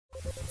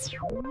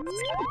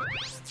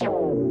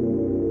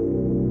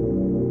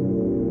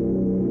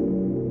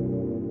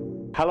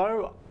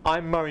Hello,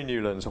 I'm Murray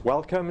Newlands.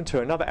 Welcome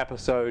to another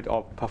episode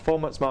of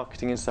Performance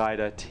Marketing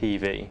Insider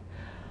TV.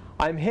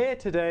 I'm here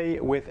today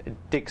with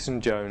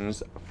Dixon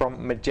Jones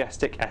from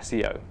Majestic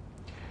SEO.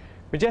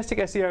 Majestic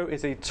SEO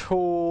is a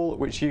tool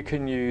which you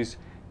can use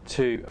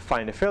to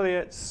find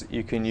affiliates.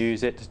 You can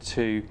use it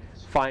to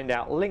find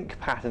out link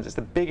patterns. It's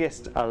the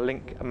biggest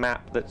link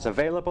map that's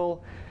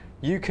available.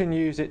 You can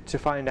use it to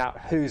find out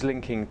who's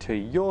linking to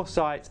your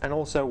site and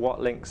also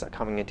what links are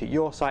coming into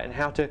your site and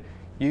how to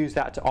use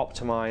that to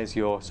optimize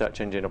your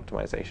search engine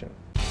optimization.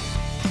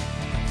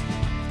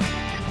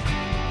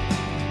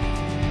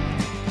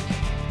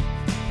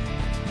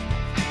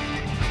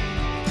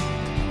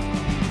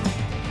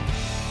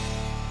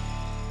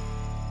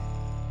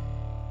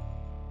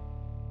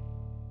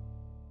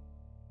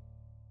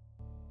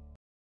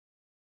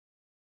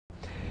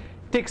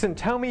 Dixon,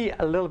 tell me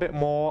a little bit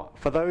more,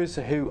 for those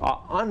who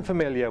are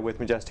unfamiliar with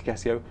Majestic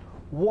SEO,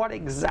 what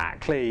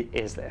exactly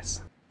is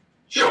this?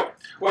 Sure.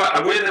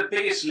 Well, we're the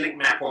biggest link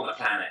map on the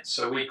planet.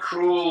 So we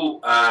crawl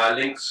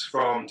links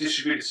from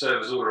distributed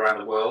servers all around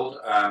the world,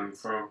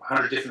 from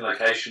 100 different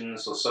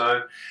locations or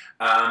so.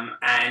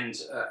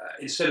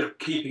 Instead of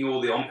keeping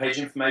all the on-page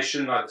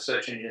information like the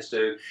search engines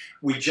do,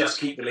 we just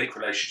keep the link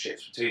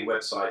relationships between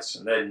websites,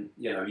 and then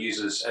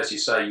users, as you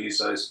say, use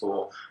those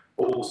for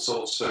all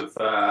sorts of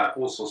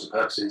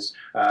purposes,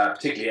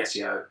 particularly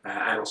SEO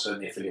and also in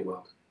the affiliate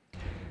world.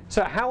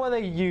 So how are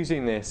they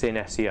using this in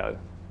SEO?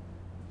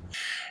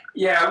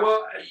 Yeah,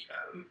 well,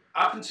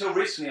 up until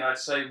recently, I'd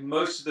say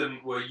most of them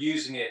were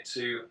using it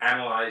to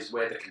analyze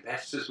where the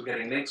competitors were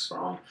getting links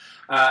from,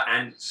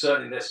 and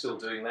certainly they're still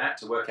doing that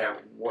to work out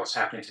what's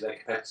happening to their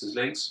competitors'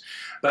 links.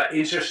 But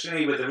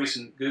interestingly, with the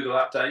recent Google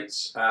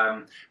updates,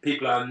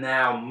 people are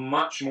now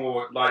much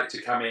more likely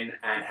to come in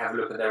and have a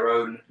look at their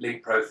own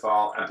link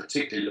profile and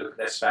particularly look at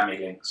their spammy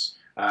links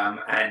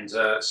and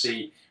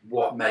see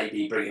what may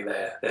be bringing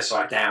their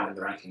site down in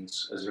the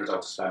rankings as a result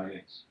of spammy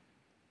links.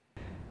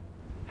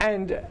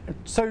 And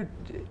so,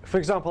 for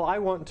example, I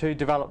want to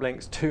develop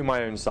links to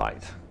my own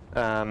site.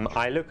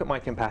 I look at my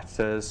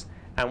competitors,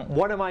 and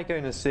what am I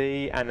going to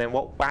see, and then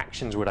what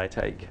actions would I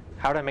take?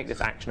 How do I make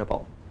this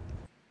actionable?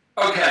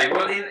 Okay,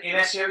 well, in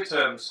SEO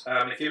terms,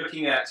 if you're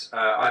looking at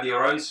either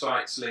your own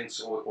site's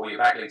links or your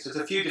backlinks, there's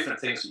a few different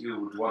things that you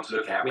would want to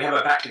look at. We have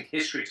a backlink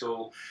history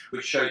tool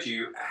which shows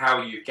you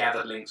how you've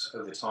gathered links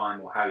over time,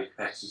 or how your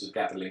competitors have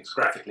gathered links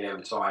graphically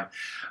over time.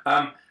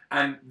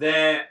 And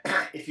there,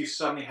 if you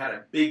suddenly had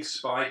a big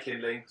spike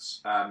in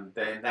links,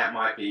 then that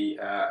might be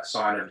a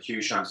sign of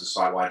huge numbers of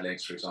site-wide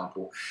links, for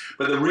example.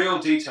 But the real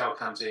detail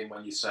comes in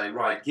when you say,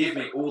 right, give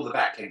me all the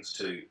backlinks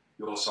to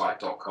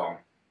yoursite.com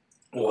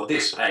or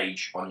this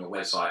page on your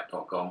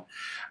website.com,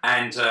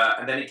 and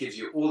then it gives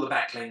you all the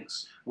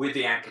backlinks with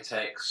the anchor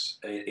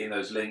text in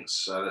those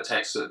links, the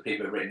text that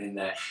people have written in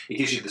there. It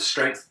gives you the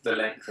strength of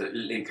the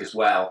link as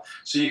well,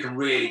 so you can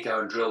really go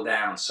and drill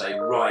down and say,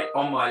 right,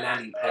 on my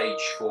landing page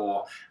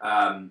for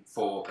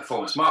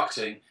performance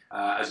marketing,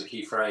 as a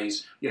key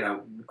phrase,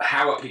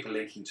 how are people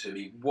linking to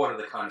me? What are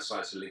the kind of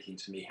sites that are linking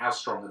to me? How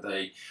strong are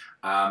they?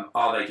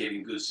 Are they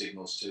giving good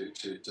signals to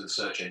the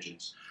search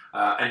engines?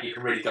 And you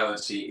can really go and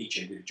see each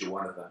individual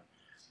one of them.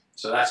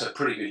 So that's a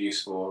pretty good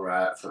use for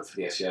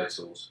the SEO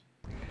tools.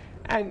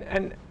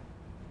 And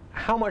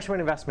how much of an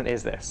investment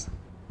is this?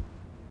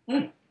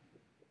 Well,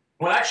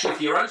 actually,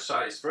 for your own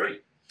site, it's free.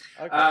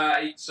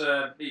 Okay.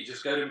 You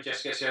just go to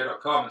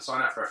majesticSEO.com and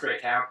sign up for a free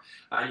account,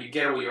 and you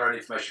get all your own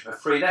information for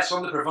free. That's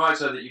on the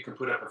proviso that you can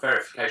put up a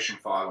verification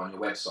file on your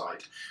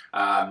website.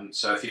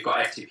 So if you've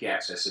got FTP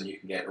access, then you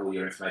can get all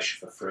your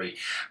information for free.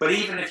 But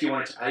even if you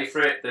wanted to pay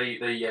for it,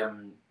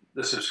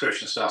 the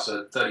subscription starts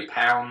at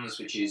 £30,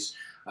 which is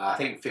I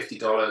think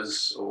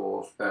 $50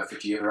 or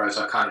 €50.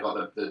 I kind of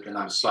got the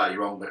numbers slightly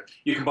wrong, but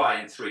you can buy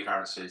it in three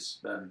currencies: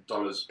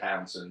 dollars,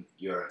 pounds, and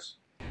euros.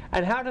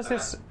 And how does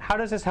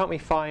this help me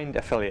find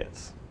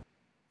affiliates?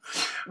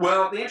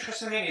 Well, the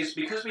interesting thing is,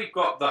 because we've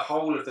got the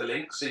whole of the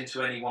links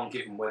into any one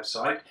given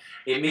website,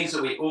 it means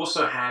that we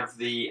also have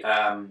the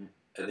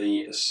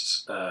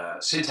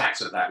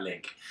syntax of that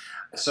link.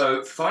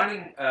 So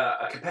finding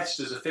a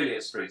competitor's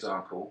affiliates, for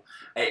example,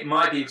 it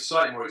might be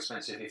slightly more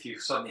expensive if you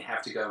suddenly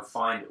have to go and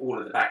find all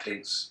of the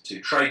backlinks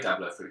to Trade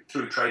Doubler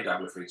through Trade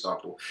Doubler, for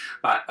example.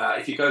 But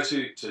if you go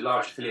to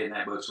large affiliate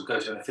networks or go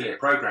to an affiliate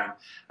program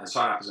and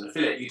sign up as an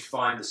affiliate, you'd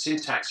find the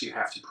syntax you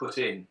have to put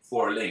in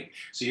for a link.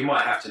 So you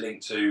might have to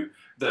link to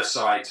the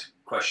site,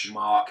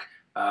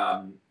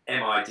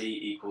 MID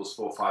equals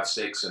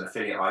 456 and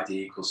affiliate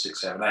ID equals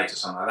 678 or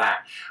something like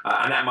that.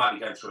 And that might be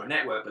going through a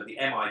network, but the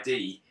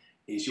MID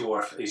is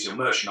your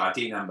merchant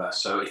ID number.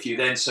 So if you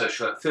then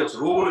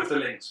filter all of the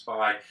links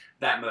by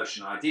that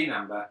merchant ID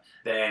number,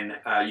 then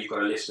you've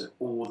got a list of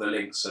all the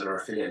links that are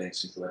affiliate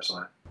links into the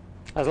website.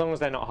 As long as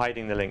they're not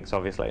hiding the links,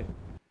 obviously.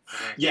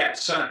 Yeah,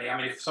 certainly. I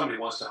mean, if somebody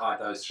wants to hide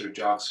those through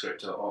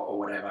JavaScript or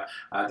whatever,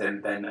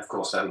 then of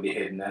course that will be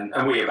hidden.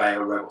 And we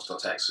avail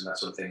robots.txt and that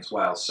sort of thing as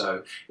well.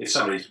 So if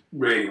somebody's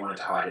really wanted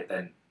to hide it,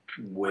 then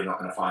we're not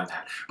going to find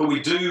that. But we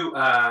do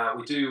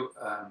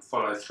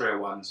follow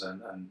 301s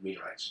and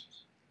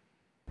redirections.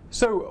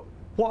 So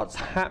what's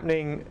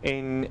happening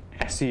in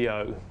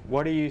SEO?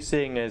 What are you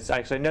seeing as,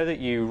 actually, I know that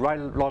you write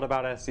a lot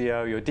about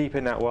SEO, you're deep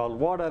in that world.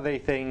 What are the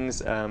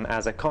things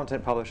as a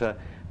content publisher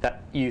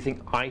that you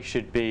think I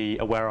should be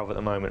aware of at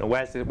the moment? Or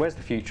where's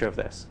the future of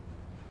this?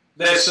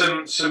 There's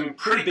some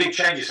pretty big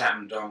changes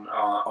happened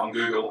on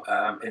Google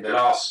in the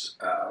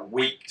last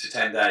week to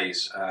 10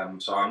 days.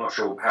 So I'm not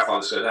sure how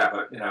far this goes out,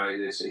 but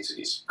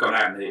it's gone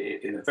out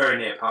in the very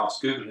near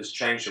past. Google has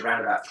changed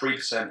around about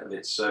 3% of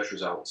its search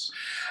results,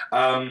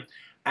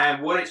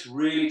 and what it's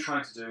really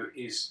trying to do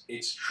is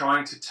it's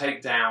trying to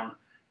take down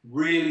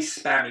really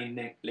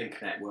spammy link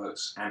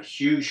networks and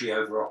hugely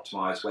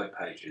over-optimized web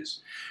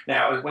pages.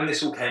 Now, when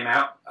this all came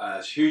out,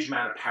 there's a huge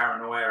amount of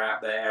paranoia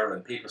out there,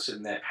 and people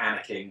sitting there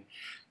panicking.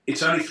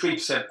 It's only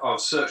 3%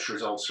 of search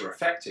results are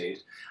affected,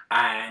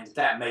 and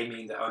that may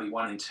mean that only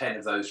 1 in 10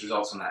 of those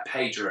results on that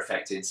page are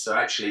affected. So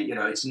actually,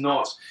 it's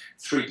not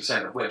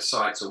 3% of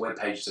websites or web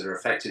pages that are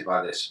affected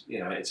by this.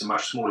 It's a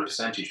much smaller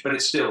percentage, but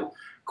it's still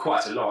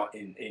quite a lot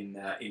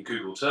in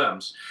Google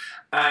terms.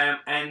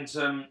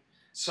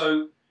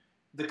 So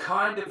the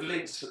kind of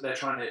links that they're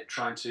trying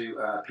to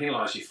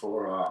penalise you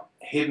for are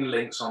hidden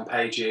links on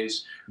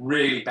pages,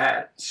 really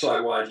bad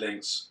site-wide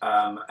links,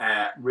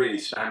 really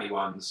spammy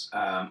ones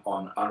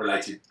on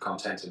unrelated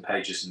content and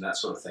pages and that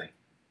sort of thing.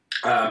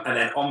 And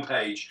then on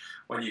page,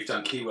 when you've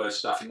done keyword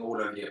stuffing all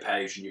over your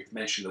page and you've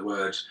mentioned the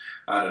word,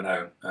 I don't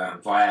know,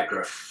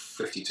 Viagra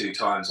 52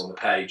 times on the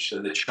page,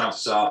 then the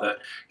chances are that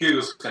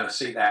Google's going to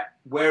see that.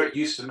 Where it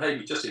used to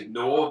maybe just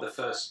ignore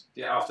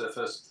after the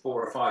first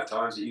 4 or 5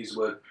 times it used the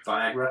word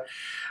Viagra,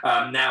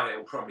 now it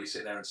will probably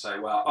sit there and say,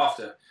 well,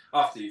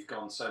 after you've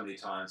gone so many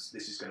times,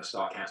 this is going to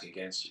start counting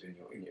against you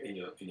in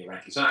your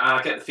rankings. And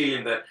I get the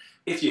feeling that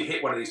if you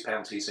hit one of these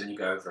penalties, then you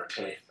go over a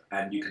cliff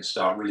and you can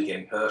start really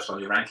getting hurt on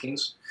your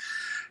rankings.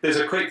 There's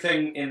a quick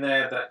thing in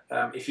there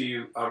that if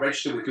you are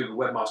registered with Google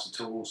Webmaster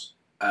Tools,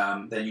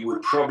 then you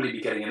would probably be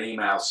getting an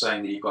email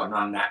saying that you've got an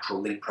unnatural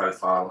link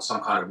profile or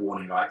some kind of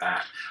warning like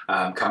that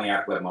coming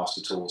out of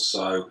Webmaster Tools.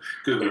 So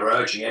Google are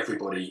urging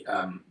everybody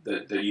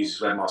that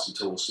uses Webmaster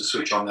Tools to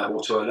switch on their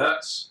auto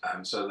alerts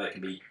so that they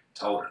can be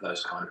told of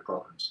those kind of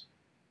problems.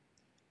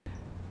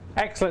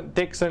 Excellent,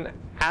 Dixon.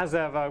 As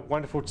ever,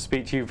 wonderful to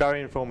speak to you.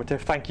 Very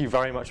informative. Thank you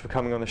very much for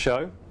coming on the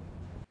show.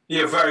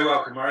 You're very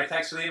welcome, Murray.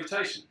 Thanks for the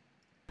invitation.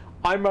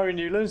 I'm Murray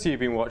Newlands. You've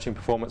been watching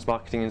Performance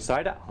Marketing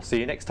Insider. I'll see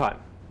you next time.